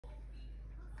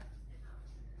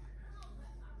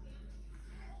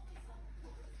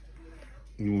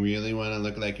You really want to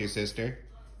look like your sister?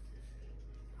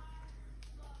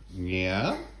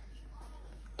 Yeah?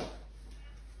 There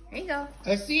you go.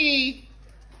 I see.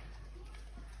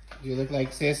 Do you look like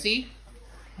Sissy?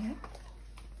 Yeah.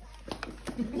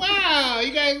 Wow,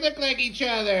 you guys look like each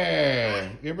other.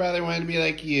 Your brother wanted to be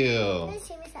like you. Let's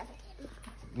see myself again.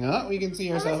 No, we can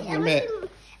see ourselves in a bit.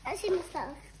 I see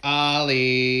myself.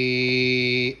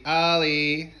 Ollie.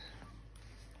 Ollie.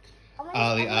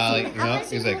 Ollie, Ollie. No,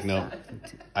 he's like, no.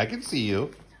 I can see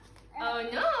you. Oh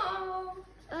no.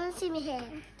 I want to see my hair.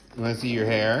 You want to see your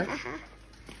hair?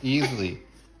 Easily.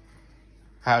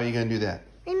 How are you going to do that?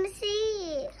 Let me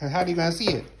see. How are you going to see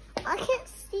it? I can't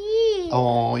see.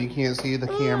 Oh, you can't see the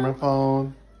camera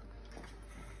phone?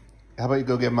 How about you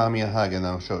go give mommy a hug and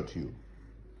I'll show it to you.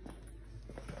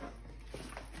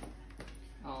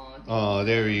 Oh,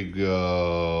 there you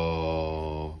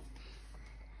go.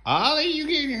 Ollie, you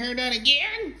getting your hair done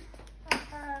again?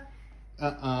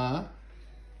 Because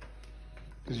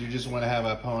you just want to have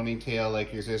a ponytail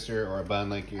like your sister or a bun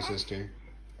like your sister?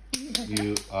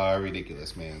 You are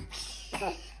ridiculous, man.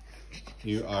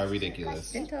 You are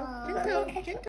ridiculous. Gentle, gentle, gentle.